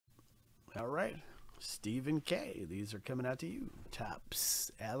All right, Stephen K. These are coming out to you.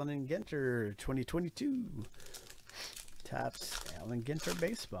 Topps Allen and Ginter 2022. Topps Allen Ginter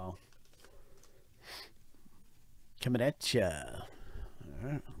baseball. Coming at ya. All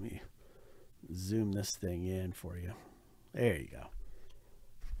right, let me zoom this thing in for you. There you go.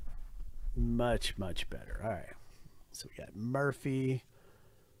 Much, much better. All right. So we got Murphy,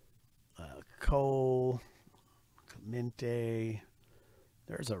 Cole, Clemente.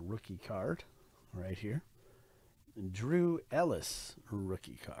 There's a rookie card right here. And Drew Ellis,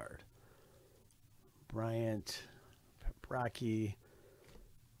 rookie card. Bryant, Paprocki.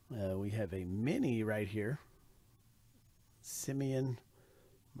 We have a mini right here. Simeon,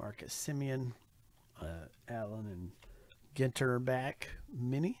 Marcus Simeon, Allen and Ginter back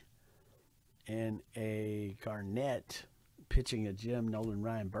mini. And a Garnett pitching a Jim Nolan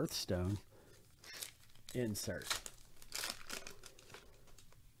Ryan birthstone insert.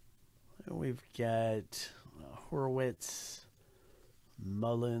 And we've got Horwitz,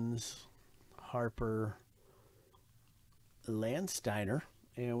 Mullins, Harper, Landsteiner,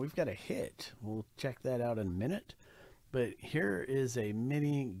 and we've got a hit. We'll check that out in a minute. But here is a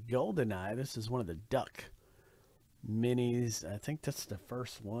mini GoldenEye. This is one of the Duck minis. I think that's the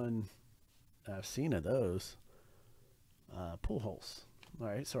first one I've seen of those. Pujols. All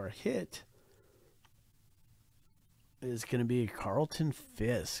right, so our hit is going to be Carlton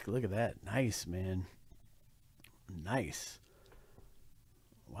Fisk. Look at that. Nice, man. Nice.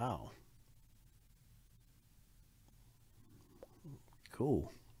 Wow.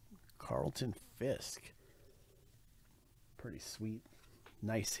 Cool. Carlton Fisk. Pretty sweet.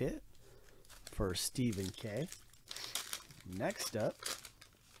 Nice hit for Stephen K. Next up,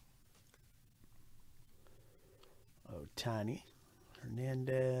 Ohtani,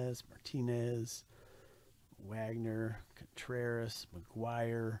 Hernandez, Martinez, Wagner, Contreras,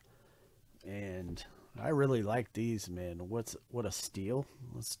 McGuire, and I really like these, man. What a steal.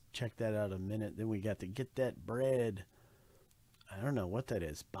 Let's check that out in a minute. Then we got to Get That Bread. I don't know what that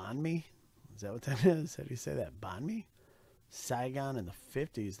is. Banh mi? Is that what that is? How do you say that? Banh mi? Saigon in the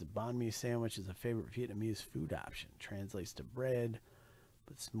 50s, the banh mi sandwich is a favorite Vietnamese food option. Translates to bread,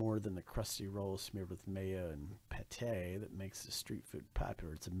 but it's more than the crusty roll smeared with mayo and pate that makes the street food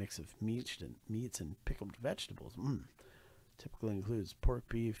popular. It's a mix of meats and pickled vegetables. Typically includes pork,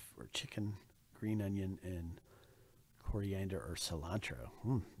 beef, or chicken, green onion, and coriander or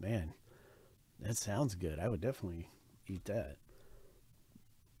cilantro. Man, that sounds good. I would definitely eat that.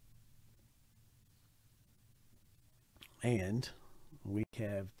 And we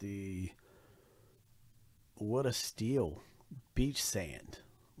have the What a Steal beach sand.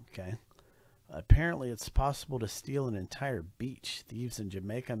 Okay. Apparently it's possible to steal an entire beach. Thieves in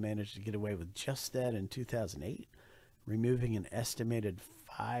Jamaica managed to get away with just that in 2008, removing an estimated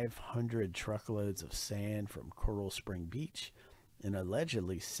 500 truckloads of sand from Coral Spring Beach and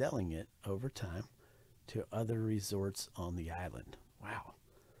allegedly selling it over time to other resorts on the island. Wow.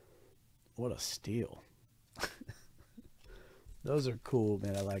 What a steal. Those are cool,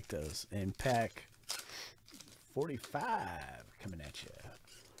 man. I like those. And pack 45 coming at you.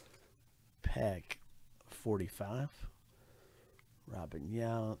 Pack 45. Robin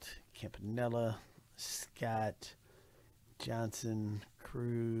Yount, Campanella, Scott, Johnson,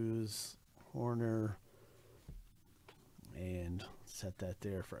 Cruz, Horner. And set that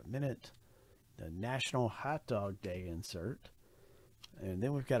there for a minute. The National Hot Dog Day insert. And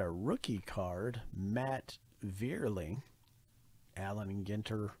then we've got a rookie card, Matt Vierling. Allen and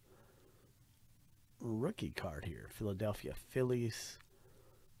Ginter rookie card here. Philadelphia Phillies,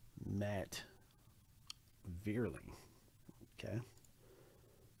 Matt Vierling. Okay.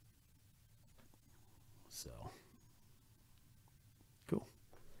 So, cool.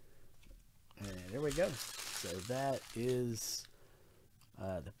 And there we go. So that is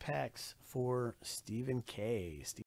the packs for Stephen K.